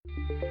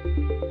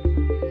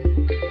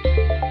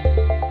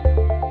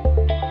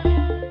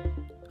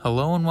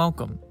Hello and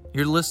welcome.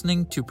 You're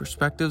listening to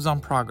Perspectives on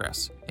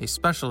Progress, a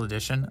special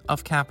edition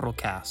of Capital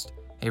Cast,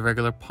 a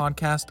regular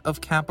podcast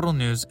of Capital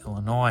News,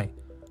 Illinois.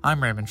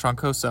 I'm Raymond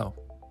Troncoso.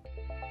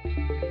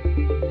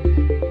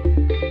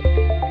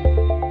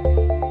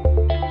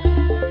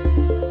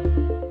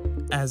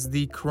 As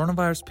the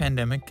coronavirus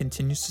pandemic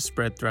continues to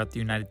spread throughout the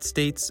United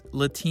States,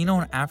 Latino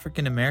and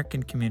African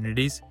American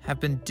communities have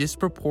been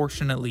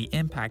disproportionately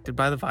impacted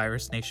by the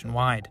virus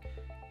nationwide.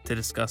 To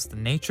discuss the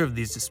nature of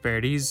these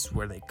disparities,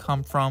 where they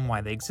come from,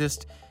 why they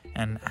exist,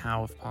 and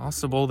how, if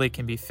possible, they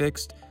can be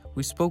fixed,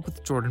 we spoke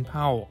with Jordan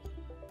Powell.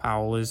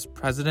 Powell is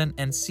president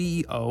and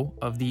CEO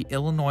of the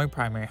Illinois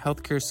Primary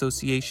Healthcare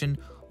Association,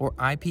 or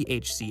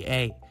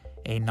IPHCA,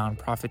 a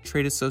nonprofit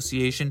trade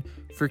association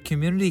for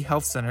community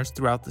health centers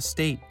throughout the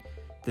state.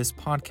 This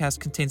podcast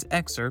contains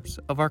excerpts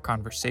of our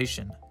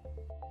conversation.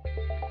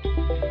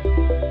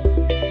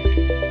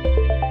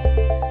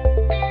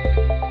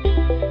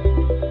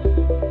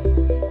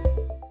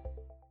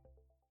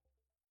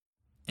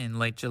 In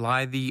late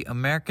July, the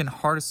American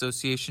Heart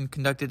Association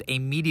conducted a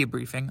media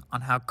briefing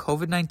on how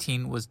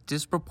COVID-19 was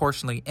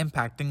disproportionately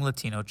impacting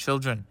Latino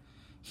children.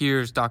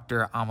 Here's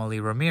Dr.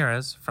 Amelie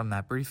Ramirez from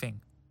that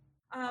briefing.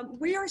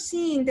 We are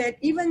seeing that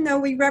even though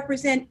we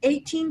represent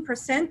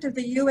 18% of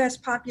the U.S.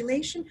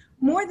 population,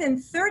 more than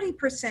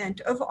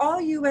 30% of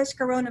all U.S.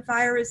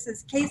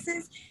 coronavirus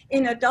cases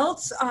in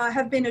adults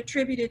have been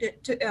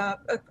attributed to,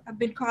 have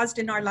been caused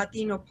in our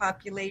Latino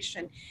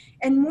population.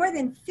 And more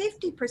than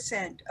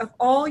 50% of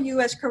all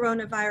U.S.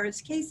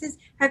 coronavirus cases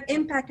have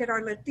impacted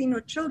our Latino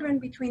children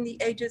between the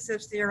ages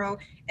of 0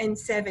 and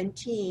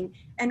 17.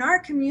 And our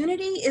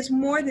community is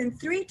more than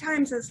 3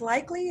 times as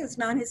likely as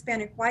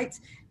non-Hispanic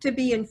whites to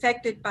be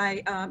infected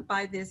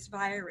by this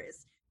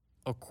virus.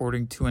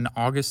 According to an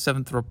August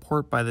 7th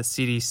report by the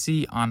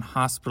CDC on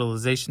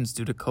hospitalizations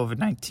due to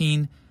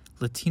COVID-19,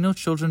 Latino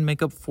children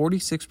make up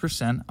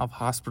 46% of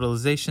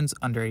hospitalizations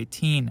under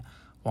 18,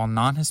 while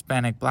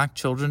non-Hispanic Black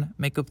children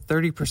make up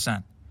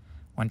 30%.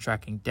 When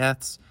tracking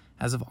deaths,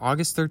 as of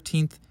August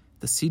 13th,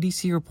 the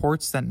CDC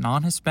reports that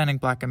non-Hispanic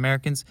Black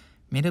Americans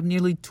made up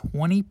nearly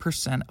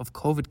 20% of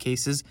COVID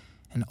cases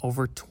and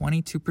over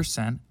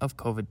 22% of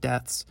COVID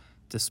deaths,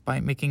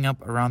 despite making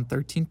up around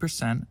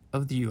 13%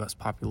 of the U.S.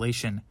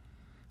 population.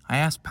 I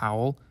asked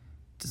Powell,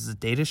 does the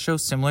data show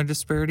similar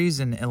disparities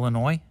in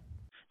Illinois?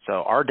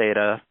 So our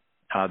data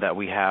that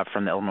we have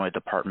from the Illinois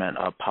Department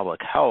of Public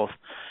Health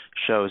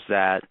shows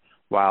that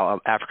while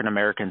African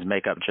Americans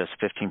make up just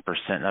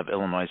 15% of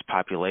Illinois'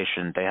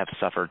 population, they have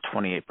suffered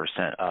 28%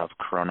 of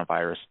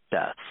coronavirus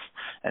deaths.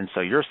 And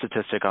so your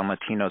statistic on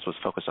Latinos was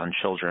focused on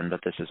children,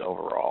 but this is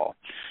overall.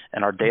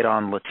 And our data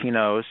on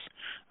Latinos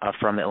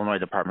from the Illinois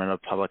Department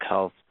of Public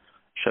Health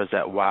shows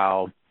that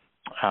while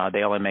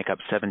they only make up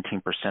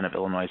 17% of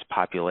Illinois'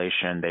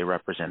 population, they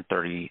represent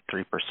 33%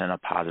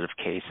 of positive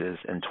cases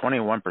and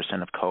 21%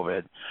 of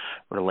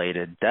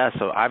COVID-related deaths.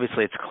 So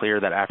obviously it's clear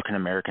that African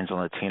Americans and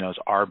Latinos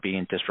are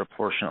being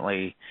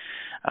disproportionately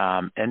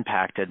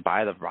impacted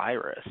by the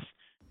virus.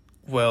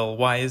 Well,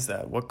 why is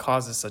that? What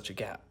causes such a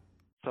gap?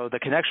 So the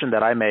connection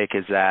that I make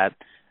is that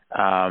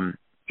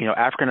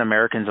African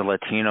Americans and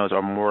Latinos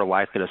are more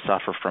likely to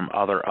suffer from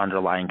other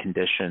underlying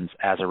conditions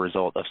as a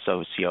result of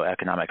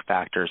socioeconomic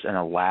factors and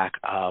a lack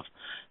of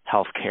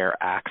healthcare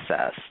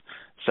access.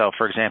 So,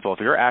 for example, if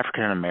you're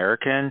African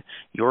American,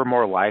 you're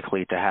more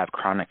likely to have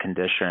chronic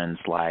conditions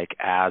like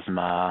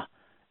asthma,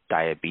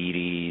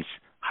 diabetes,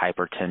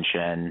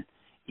 hypertension,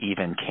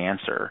 even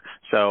cancer.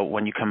 So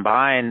when you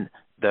combine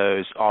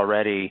those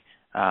already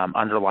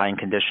underlying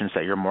conditions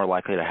that you're more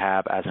likely to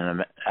have as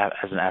an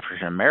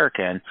African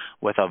American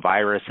with a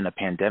virus and a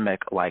pandemic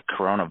like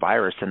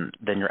coronavirus, and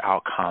then your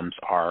outcomes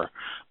are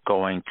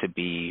going to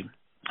be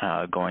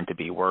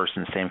worse.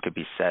 And the same could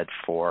be said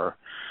for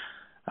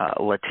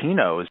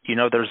Latinos.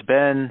 There's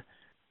been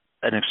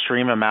an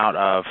extreme amount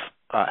of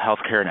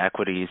healthcare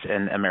inequities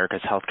in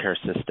America's healthcare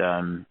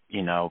system.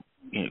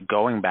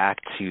 Going back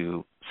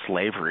to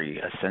slavery,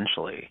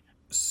 essentially.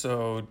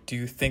 So do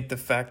you think the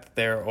fact that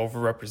they're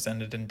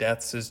overrepresented in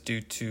deaths is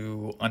due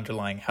to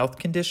underlying health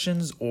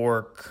conditions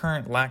or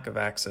current lack of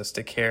access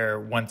to care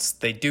once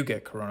they do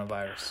get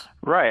coronavirus?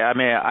 Right. I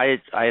mean,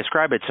 I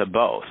ascribe it to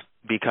both,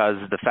 because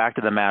the fact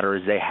of the matter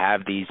is they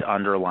have these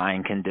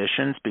underlying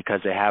conditions because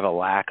they have a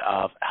lack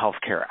of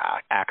healthcare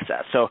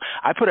access. So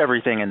I put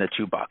everything into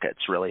 2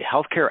 buckets, really: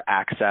 healthcare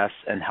access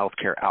and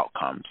healthcare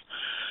outcomes.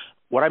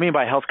 What I mean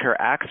by healthcare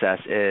access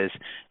is,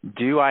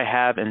 do I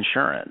have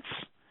insurance?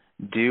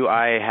 Do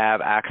I have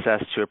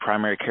access to a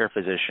primary care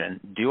physician?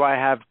 Do I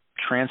have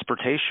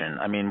transportation?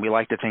 I mean, we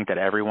like to think that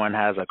everyone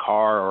has a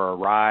car or a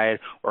ride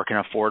or can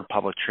afford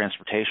public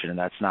transportation, and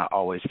that's not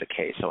always the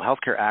case. So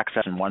healthcare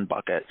access in one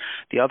bucket.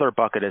 The other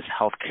bucket is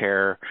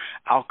healthcare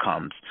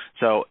outcomes.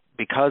 So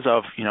because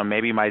of,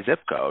 maybe my zip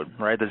code,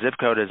 right? The zip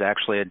code is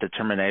actually a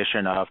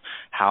determination of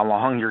how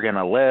long you're going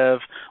to live,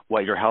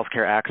 what your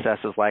healthcare access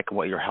is like,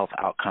 what your health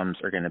outcomes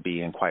are going to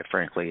be. And quite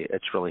frankly,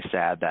 it's really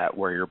sad that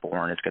where you're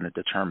born is going to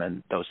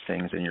determine those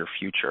things in your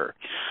future.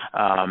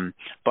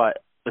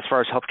 But as far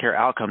as healthcare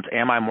outcomes,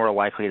 am I more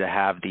likely to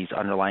have these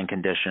underlying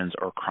conditions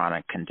or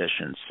chronic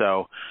conditions?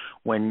 So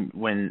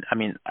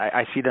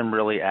I see them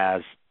really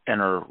as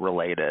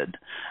interrelated.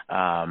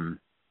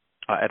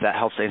 If that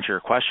helps answer your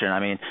question.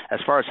 As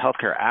far as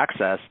healthcare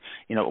access,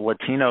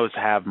 Latinos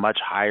have much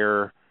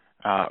higher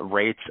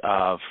rates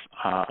of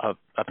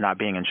not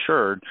being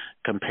insured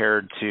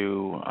compared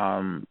to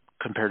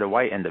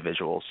white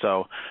individuals.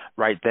 So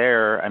right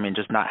there,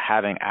 just not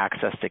having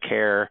access to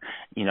care,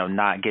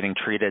 not getting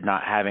treated,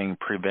 not having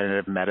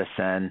preventative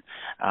medicine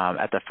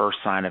at the first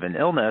sign of an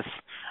illness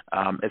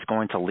is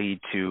going to lead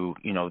to,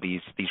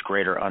 these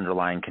greater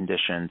underlying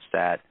conditions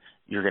that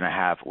you're going to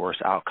have worse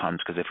outcomes,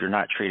 because if you're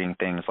not treating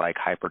things like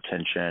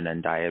hypertension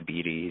and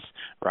diabetes,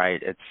 right,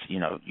 it's,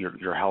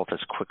 your health is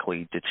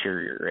quickly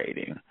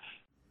deteriorating.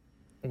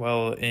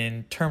 Well,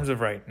 in terms of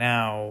right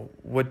now,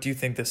 what do you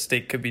think the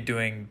state could be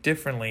doing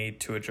differently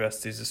to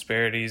address these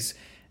disparities,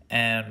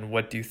 and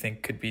what do you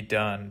think could be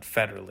done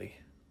federally?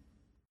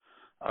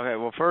 Okay,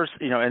 well, first,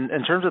 in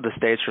terms of the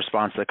state's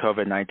response to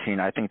COVID-19,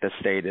 I think the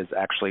state is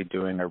actually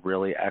doing a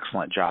really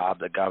excellent job.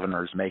 The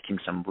governor is making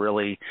some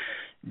really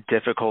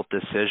difficult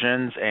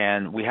decisions,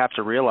 and we have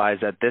to realize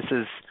that this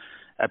is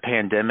a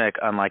pandemic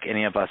unlike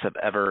any of us have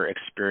ever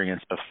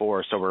experienced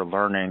before, so we're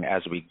learning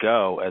as we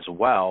go as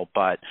well.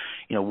 But,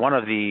 one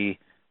of the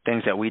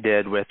things that we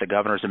did with the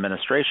governor's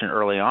administration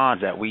early on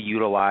is that we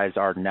utilized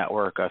our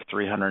network of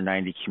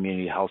 390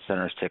 community health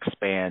centers to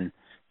expand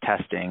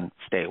testing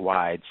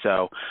statewide.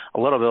 So a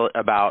little bit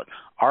about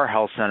our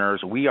health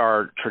centers. We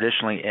are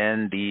traditionally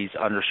in these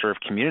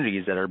underserved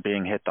communities that are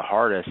being hit the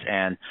hardest,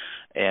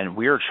 and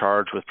we are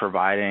charged with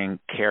providing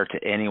care to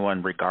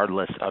anyone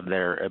regardless of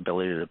their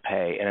ability to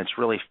pay. And it's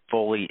really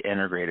fully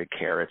integrated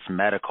care. It's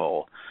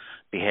medical,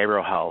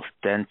 behavioral health,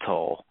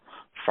 dental,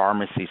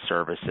 pharmacy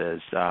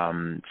services,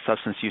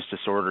 substance use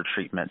disorder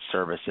treatment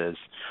services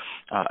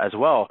as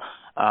well.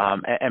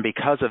 And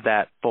because of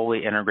that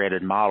fully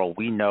integrated model,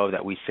 we know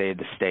that we save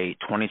the state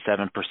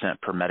 27%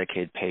 per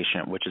Medicaid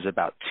patient, which is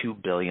about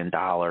 $2 billion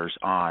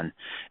on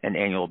an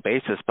annual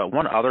basis. But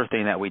one other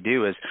thing that we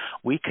do is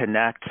we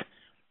connect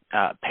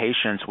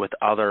patients with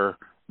other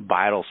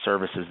vital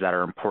services that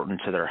are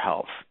important to their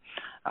health,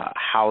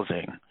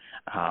 housing,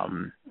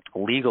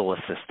 legal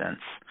assistance,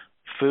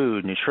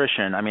 food,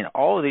 nutrition.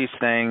 All of these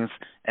things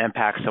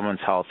impact someone's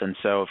health. And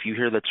so if you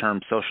hear the term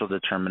social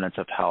determinants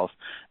of health,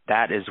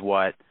 that is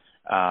what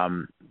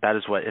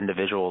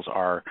individuals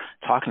are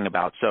talking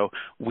about. So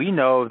we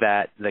know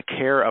that the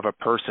care of a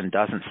person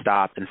doesn't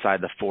stop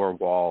inside the four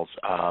walls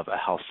of a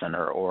health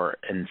center or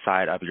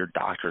inside of your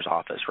doctor's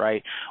office,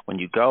 right? When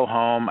you go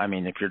home,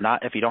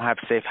 if you don't have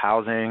safe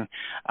housing,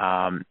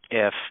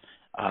 if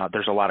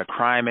there's a lot of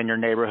crime in your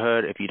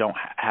neighborhood, if you don't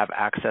have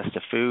access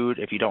to food,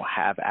 if you don't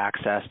have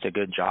access to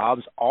good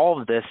jobs, all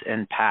of this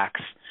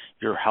impacts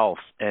your health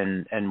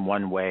in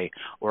one way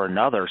or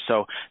another.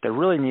 So there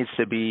really needs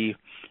to be,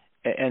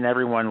 and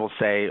everyone will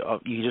say, oh,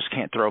 you just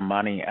can't throw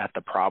money at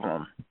the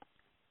problem.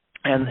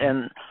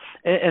 And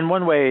in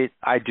one way,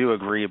 I do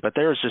agree, but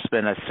there's just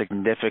been a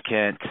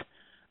significant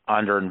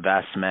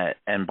underinvestment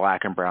in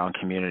Black and brown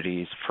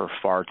communities for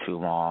far too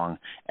long.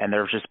 And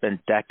there's just been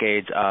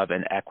decades of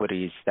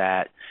inequities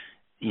that,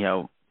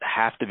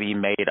 have to be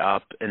made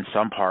up in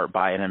some part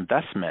by an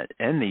investment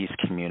in these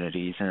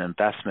communities, an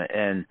investment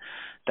in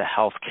the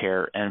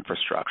healthcare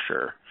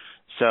infrastructure.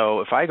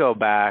 So if I go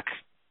back,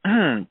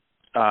 and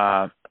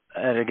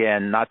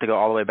again, not to go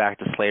all the way back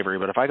to slavery,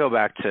 but if I go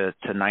back to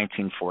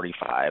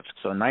 1945,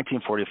 so in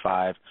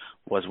 1945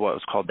 was what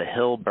was called the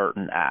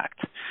Hill-Burton Act.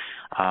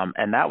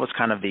 And that was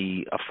kind of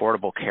the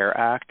Affordable Care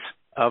Act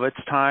of its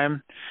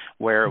time,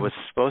 where it was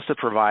supposed to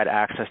provide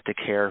access to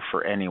care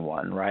for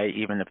anyone, right?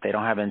 Even if they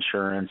don't have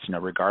insurance,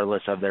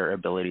 regardless of their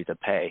ability to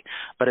pay.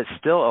 But it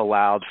still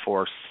allowed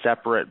for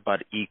separate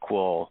but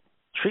equal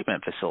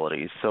treatment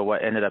facilities. So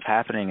what ended up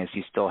happening is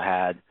you still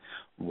had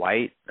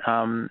white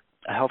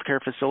healthcare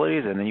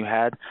facilities, and then you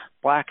had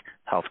Black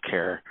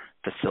healthcare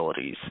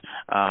facilities.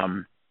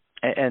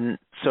 And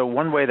so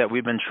one way that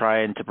we've been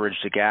trying to bridge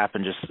the gap,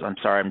 and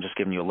I'm just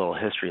giving you a little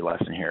history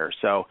lesson here.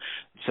 So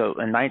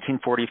in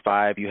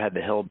 1945, you had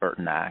the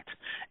Hill-Burton Act.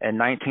 In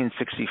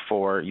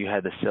 1964, you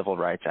had the Civil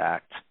Rights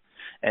Act.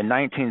 In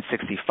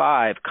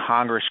 1965,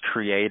 Congress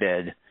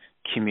created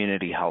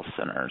community health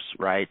centers,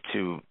 right,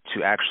 to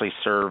actually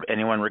serve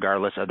anyone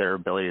regardless of their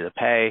ability to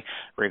pay,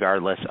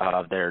 regardless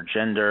of their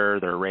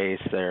gender, their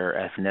race,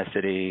 their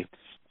ethnicity,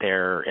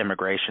 their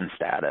immigration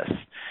status.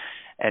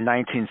 In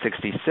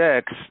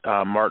 1966,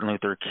 Martin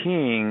Luther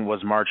King was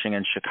marching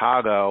in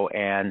Chicago,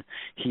 and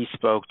he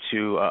spoke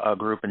to a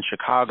group in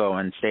Chicago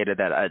and stated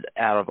that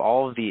out of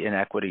all of the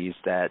inequities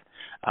that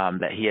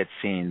he had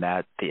seen,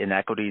 that the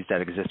inequities that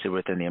existed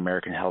within the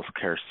American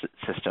healthcare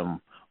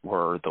system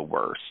were the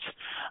worst.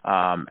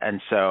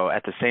 And so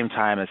at the same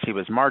time as he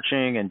was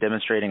marching and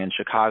demonstrating in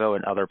Chicago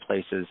and other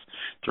places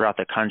throughout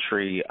the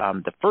country,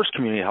 the first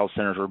community health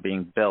centers were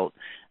being built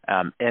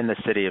in the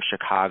city of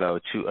Chicago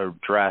to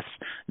address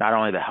not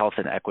only the health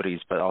inequities,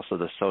 but also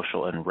the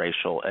social and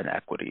racial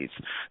inequities.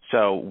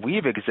 So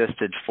we've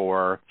existed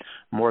for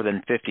more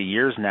than 50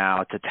 years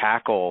now to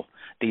tackle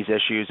these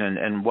issues.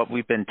 And what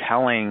we've been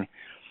telling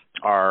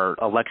our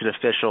elected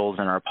officials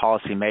and our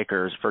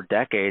policymakers for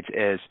decades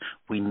is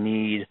we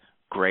need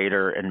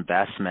greater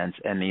investments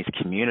in these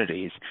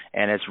communities.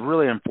 And it's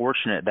really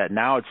unfortunate that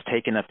now it's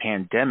taken a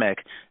pandemic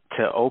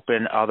to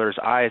open others'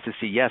 eyes to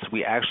see, yes,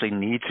 we actually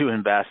need to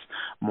invest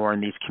more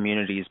in these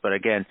communities. But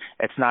again,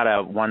 it's not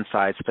a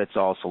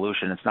one-size-fits-all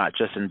solution. It's not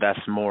just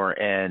invest more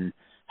in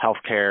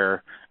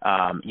healthcare.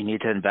 You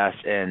need to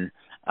invest in,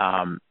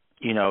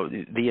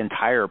 the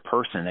entire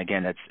person.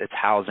 Again, it's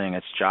housing,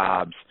 it's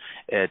jobs,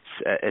 it's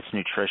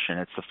nutrition,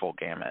 it's the full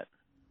gamut.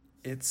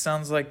 It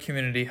sounds like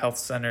community health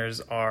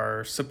centers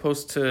are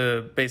supposed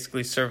to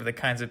basically serve the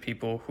kinds of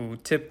people who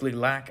typically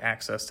lack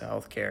access to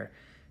healthcare.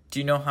 Do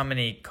you know how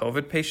many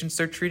COVID patients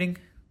they're treating?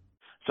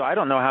 So I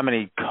don't know how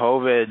many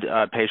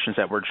COVID patients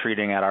that we're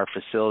treating at our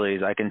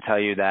facilities. I can tell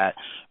you that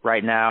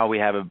right now we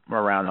have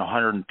around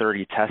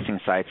 130 testing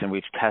sites, and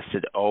we've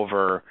tested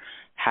over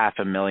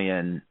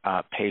 500,000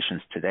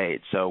 patients to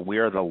date. So we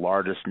are the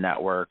largest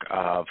network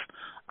of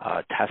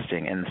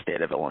testing in the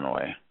state of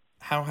Illinois.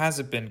 How has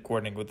it been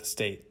coordinating with the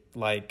state?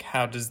 Like,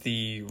 how does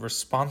the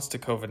response to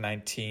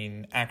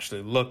COVID-19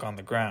 actually look on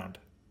the ground?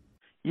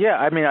 Yeah,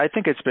 I mean, I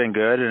think it's been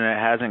good, and it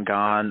hasn't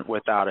gone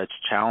without its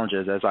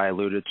challenges. As I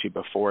alluded to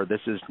before, this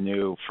is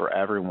new for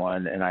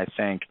everyone, and I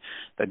think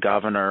the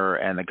governor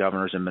and the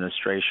governor's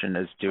administration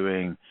is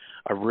doing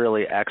a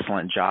really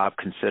excellent job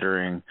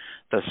considering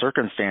the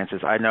circumstances.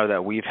 I know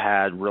that we've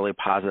had really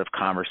positive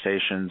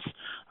conversations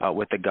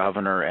with the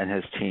governor and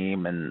his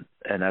team, and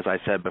as I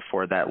said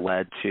before, that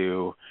led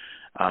to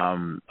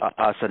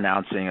us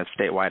announcing a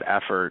statewide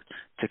effort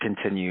to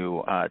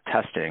continue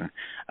testing.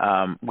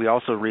 We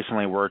also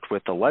recently worked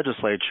with the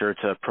legislature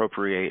to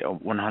appropriate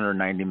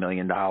 $190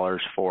 million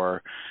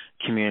for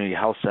community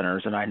health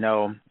centers, and I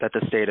know that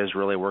the state is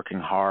really working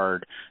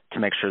hard to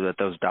make sure that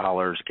those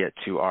dollars get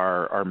to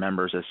our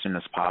members as soon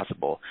as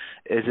possible.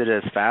 Is it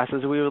as fast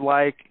as we would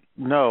like?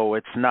 No,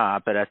 it's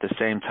not. But at the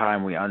same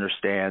time, we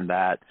understand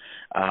that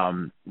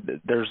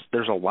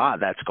there's a lot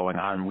that's going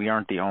on. We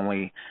aren't the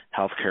only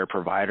healthcare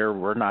provider.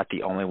 We're not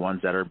the only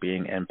ones that are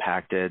being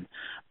impacted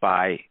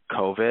by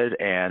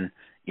COVID. And,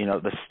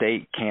 the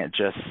state can't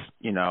just,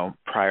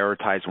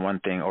 prioritize one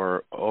thing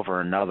or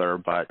over another.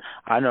 But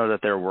I know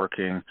that they're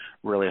working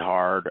really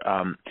hard.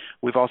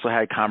 We've also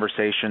had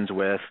conversations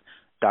with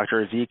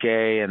Dr.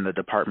 Ezike and the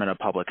Department of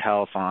Public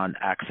Health on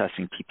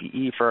accessing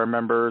PPE for our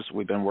members.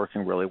 We've been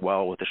working really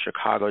well with the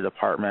Chicago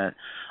Department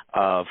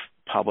of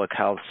Public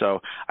Health. So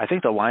I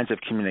think the lines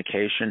of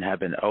communication have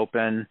been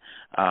open.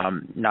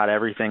 Not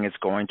everything is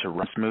going to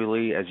run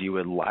smoothly as you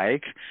would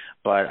like,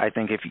 but I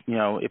think if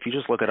you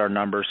just look at our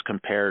numbers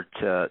compared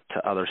to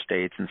other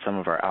states and some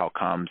of our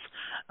outcomes,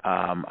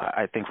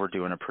 I think we're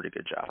doing a pretty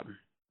good job.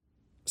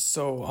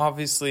 So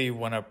obviously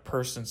when a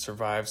person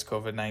survives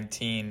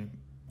COVID-19,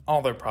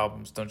 all their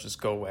problems don't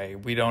just go away.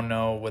 We don't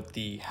know what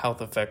the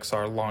health effects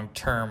are long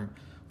term.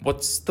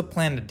 What's the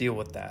plan to deal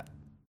with that?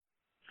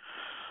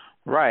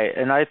 Right.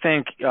 And I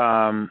think,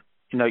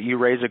 you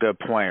raise a good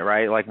point,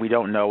 right? Like, we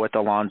don't know what the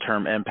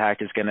long-term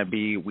impact is going to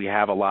be. We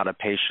have a lot of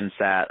patients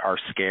that are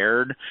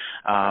scared,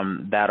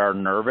 that are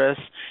nervous.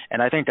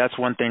 And I think that's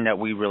one thing that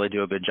we really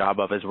do a good job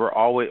of is we're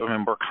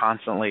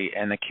constantly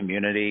in the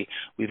community.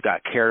 We've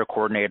got care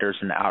coordinators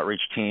and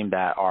outreach team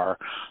that are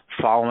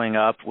following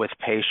up with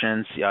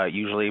patients,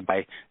 usually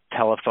by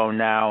telephone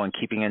now and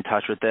keeping in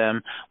touch with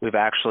them. We've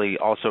actually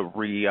also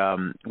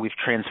we've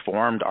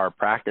transformed our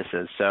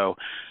practices. So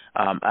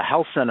a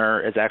health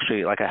center is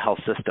actually like a health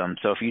system.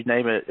 So if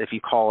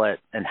you call it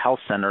a health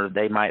center,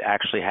 they might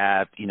actually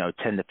have,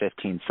 10 to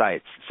 15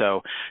 sites.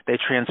 So they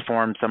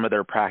transformed some of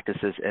their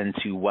practices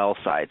into well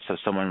sites. So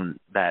someone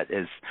that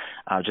is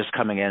just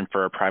coming in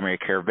for a primary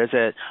care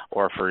visit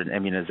or for an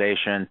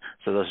immunization,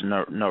 so there's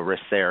no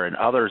risk there. And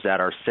others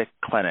that are sick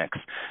clinics,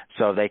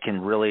 so they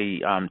can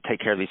really take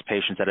care of these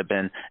patients that have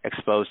been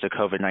exposed to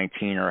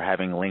COVID-19 or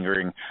having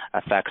lingering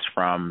effects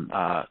from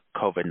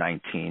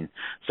COVID-19.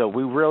 So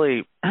we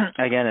really,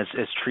 again,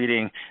 is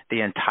treating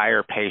the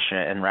entire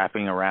patient and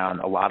wrapping around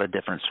a lot of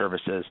different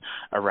services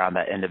around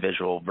that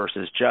individual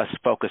versus just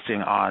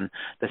focusing on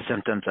the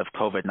symptoms of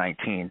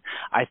COVID-19.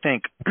 I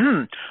think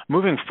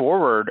moving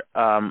forward,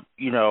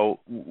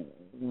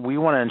 we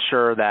want to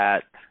ensure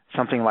that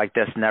something like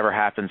this never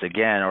happens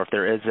again, or if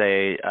there is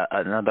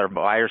another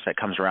virus that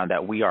comes around,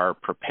 that we are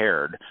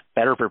prepared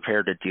better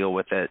prepared to deal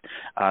with it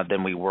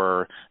than we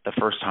were the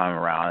first time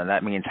around. And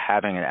that means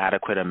having an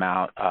adequate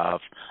amount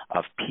of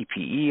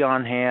PPE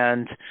on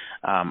hand.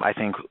 I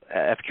think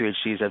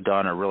FQHCs have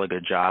done a really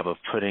good job of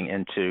putting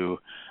into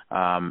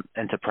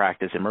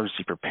practice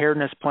emergency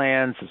preparedness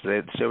plans, so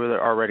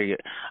they're already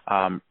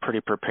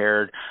pretty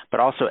prepared, but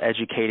also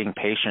educating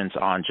patients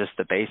on just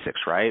the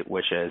basics, right?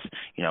 Which is,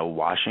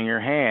 washing your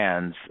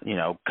hands,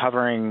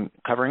 covering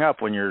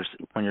up when you're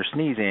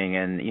sneezing,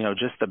 and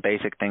just the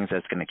basic things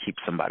that's going to keep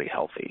somebody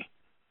healthy.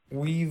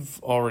 We've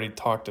already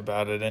talked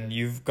about it, and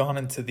you've gone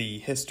into the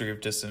history of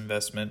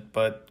disinvestment,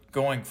 but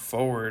going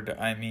forward,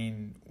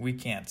 we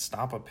can't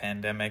stop a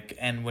pandemic,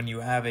 and when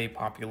you have a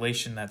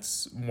population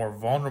that's more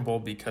vulnerable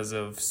because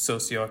of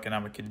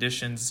socioeconomic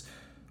conditions,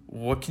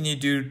 what can you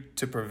do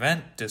to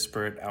prevent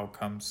disparate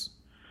outcomes?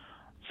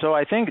 So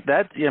I think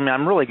that,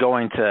 I'm really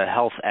going to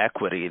health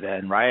equity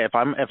then, right?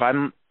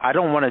 I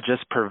don't want to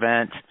just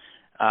prevent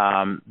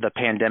the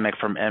pandemic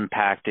from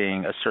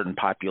impacting a certain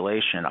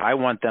population. I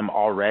want them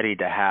already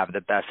to have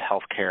the best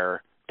health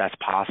care that's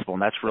possible,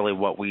 and that's really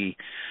what we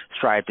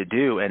strive to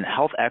do. And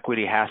health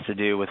equity has to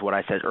do with what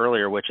I said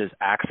earlier, which is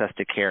access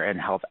to care and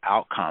health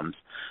outcomes.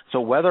 So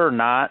whether or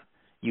not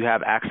you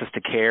have access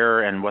to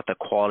care and what the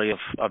quality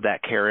of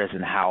that care is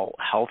and how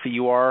healthy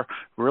you are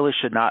really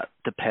should not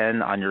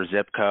depend on your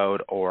zip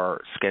code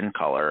or skin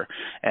color.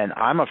 And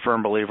I'm a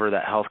firm believer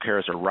that healthcare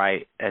is a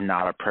right and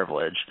not a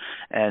privilege.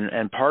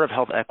 And part of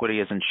health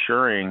equity is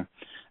ensuring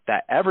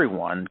that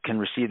everyone can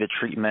receive the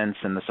treatments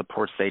and the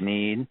supports they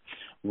need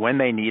when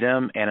they need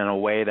them and in a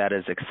way that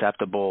is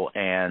acceptable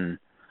and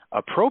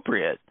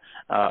appropriate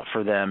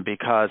for them,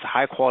 because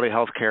high quality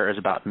healthcare is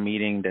about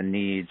meeting the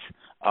needs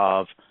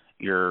of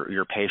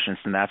your patients,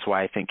 and that's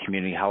why I think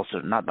community health,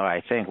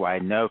 why I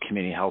know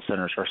community health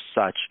centers are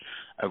such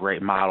a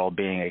great model,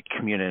 being a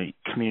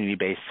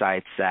community-based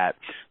sites that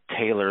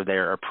tailor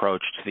their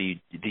approach to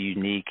the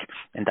unique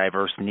and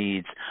diverse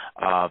needs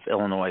of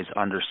Illinois'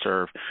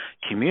 underserved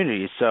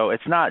communities. So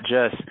it's not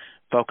just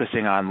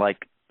focusing on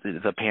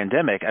the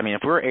pandemic.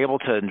 If we're able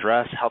to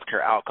address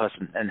healthcare outcomes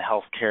and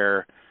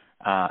healthcare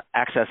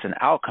access and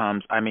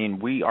outcomes,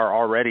 we are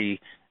already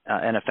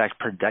in effect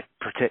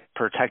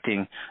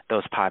protecting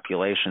those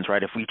populations,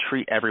 right? If we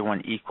treat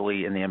everyone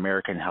equally in the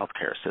American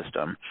healthcare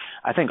system,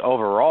 I think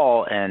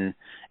overall, and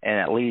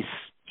at least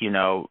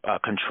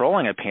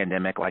controlling a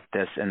pandemic like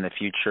this in the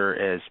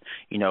future is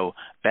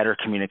better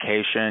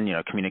communication,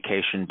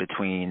 communication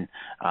between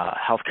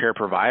healthcare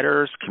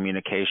providers,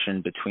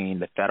 communication between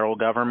the federal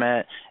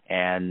government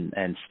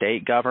and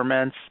state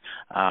governments.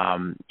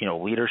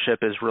 Leadership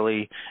is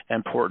really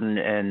important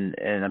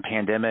in a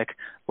pandemic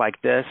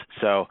like this.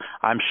 So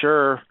I'm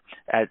sure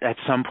at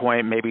some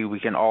point maybe we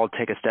can all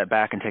take a step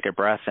back and take a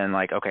breath and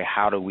okay,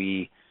 how do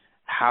we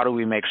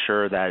make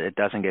sure that it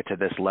doesn't get to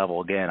this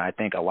level again? I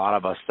think a lot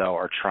of us, though,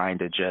 are trying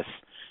to just,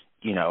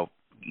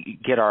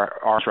 get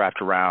our arms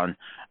wrapped around,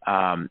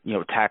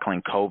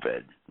 tackling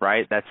COVID,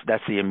 right?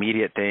 That's the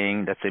immediate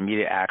thing. That's the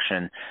immediate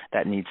action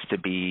that needs to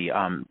be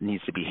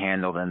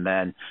handled. And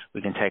then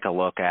we can take a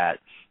look at,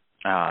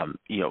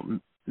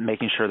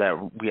 making sure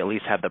that we at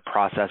least have the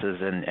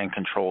processes and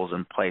controls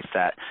in place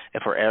that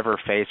if we're ever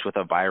faced with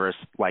a virus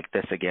like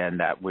this again,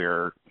 that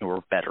we're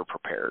better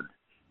prepared.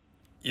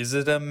 Is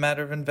it a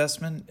matter of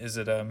investment? Is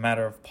it a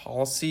matter of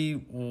policy?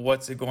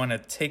 What's it going to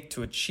take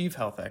to achieve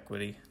health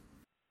equity?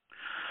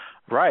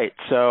 Right.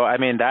 So,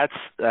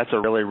 that's a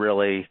really,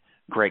 really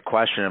great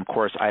question. Of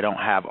course, I don't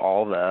have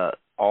all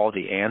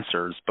the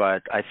answers,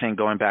 but I think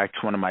going back to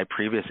one of my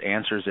previous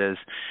answers is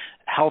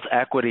health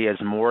equity is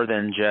more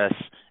than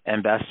just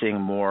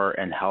investing more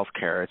in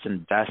healthcare. It's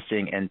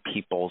investing in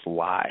people's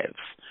lives,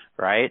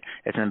 right?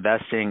 It's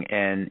investing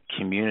in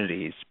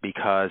communities,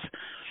 because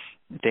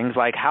things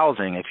like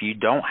housing, if you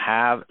don't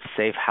have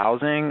safe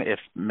housing, if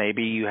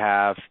maybe you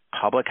have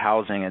public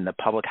housing and the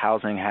public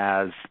housing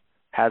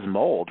has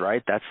mold,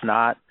 right? That's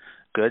not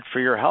good for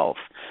your health.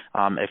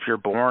 If you're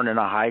born in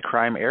a high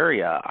crime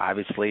area,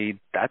 obviously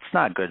that's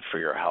not good for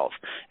your health.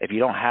 If you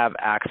don't have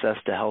access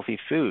to healthy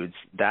foods,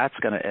 that's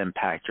going to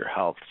impact your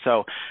health.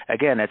 So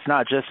again, it's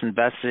not just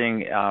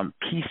investing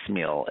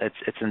piecemeal.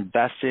 It's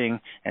investing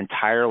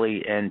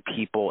entirely in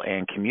people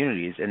and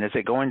communities. And is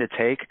it going to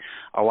take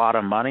a lot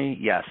of money?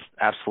 Yes,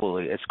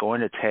 absolutely. It's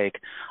going to take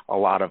a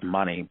lot of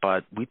money,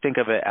 but we think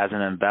of it as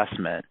an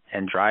investment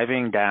in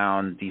driving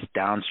down these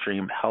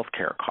downstream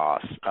healthcare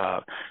costs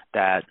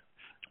that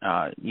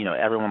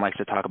everyone likes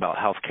to talk about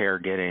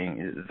healthcare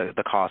getting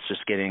the costs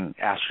just getting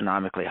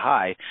astronomically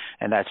high,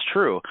 and that's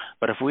true.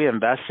 But if we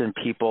invest in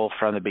people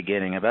from the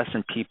beginning, invest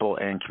in people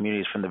and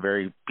communities from the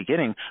very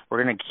beginning,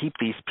 we're going to keep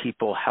these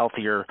people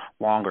healthier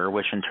longer,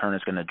 which in turn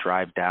is going to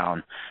drive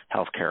down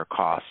healthcare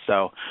costs.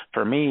 So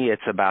for me,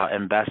 it's about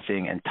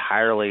investing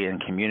entirely in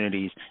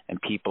communities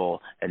and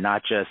people, and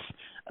not just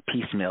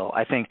piecemeal.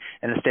 I think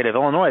in the state of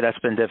Illinois, that's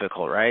been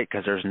difficult, right?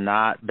 Because there's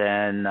not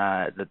been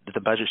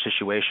the budget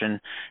situation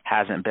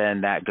hasn't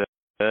been that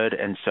good,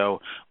 and so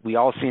we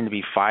all seem to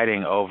be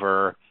fighting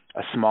over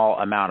a small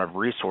amount of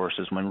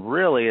resources, when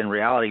really in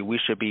reality we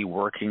should be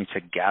working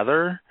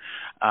together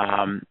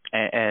and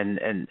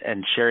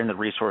sharing the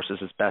resources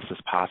as best as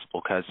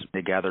possible, because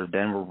together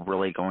then we're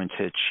really going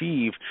to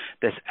achieve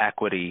this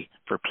equity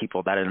for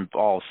people that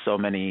involves so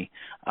many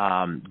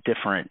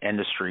different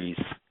industries.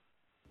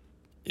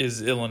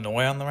 Is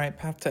Illinois on the right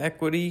path to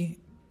equity?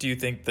 Do you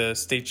think the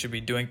state should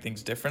be doing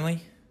things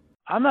differently?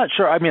 I'm not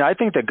sure. I mean, I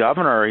think the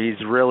governor,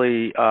 he's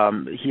really,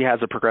 he has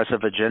a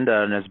progressive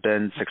agenda and has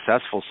been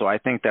successful. So I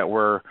think that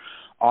we're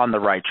on the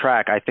right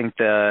track. I think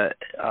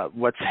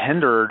what's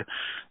hindered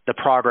the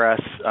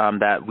progress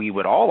that we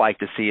would all like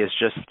to see is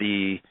just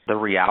the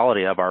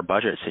reality of our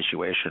budget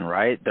situation,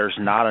 right? There's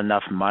not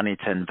enough money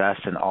to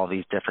invest in all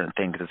these different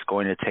things. It's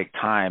going to take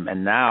time.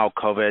 And now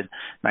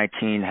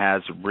COVID-19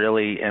 has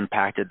really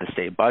impacted the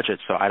state budget.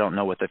 So I don't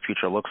know what the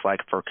future looks like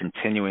for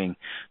continuing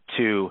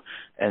to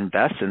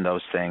invest in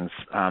those things.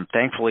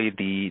 Thankfully,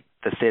 the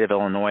state of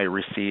Illinois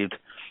received,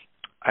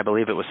 I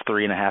believe it was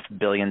 $3.5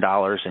 billion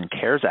in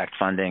CARES Act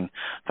funding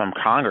from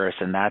Congress,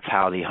 and that's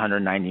how the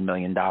 $190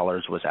 million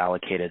was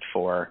allocated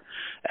for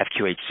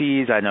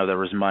FQHCs. I know there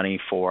was money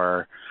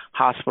for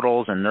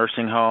hospitals and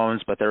nursing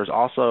homes, but there's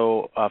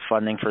also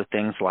funding for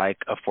things like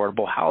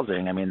affordable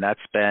housing. I mean, that's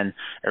been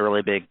a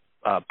really big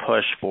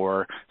push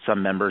for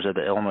some members of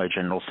the Illinois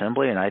General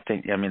Assembly, and I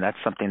think, that's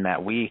something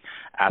that we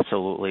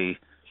absolutely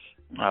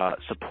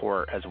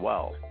support as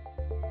well.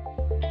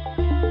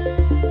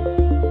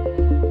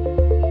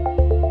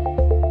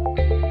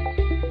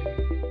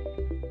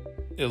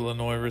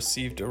 Illinois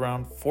received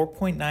around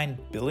 $4.9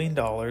 billion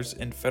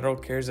in federal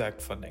CARES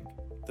Act funding.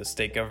 The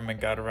state government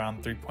got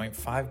around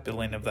 $3.5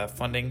 billion of that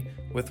funding,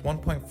 with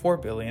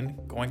 $1.4 billion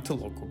going to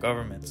local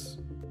governments.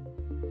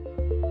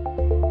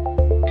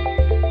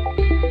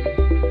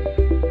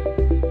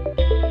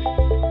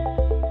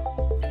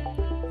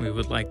 We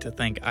would like to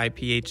thank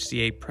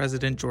IPHCA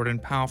President Jordan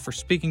Powell for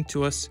speaking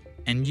to us,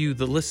 and you,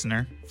 the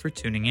listener, for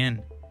tuning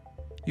in.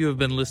 You have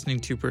been listening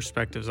to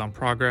Perspectives on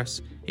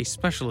Progress, a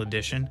special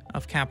edition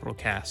of Capital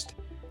Cast.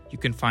 You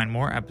can find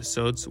more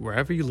episodes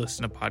wherever you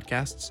listen to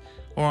podcasts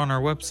or on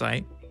our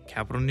website,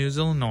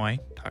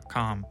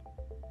 capitalnewsillinois.com.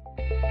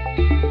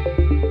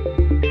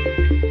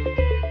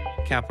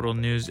 Capital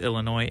News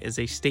Illinois is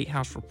a State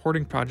House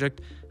reporting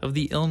project of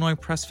the Illinois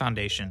Press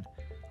Foundation.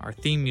 Our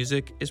theme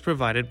music is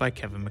provided by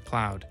Kevin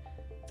MacLeod.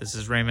 This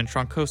is Raymond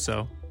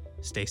Troncoso.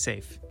 Stay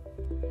safe.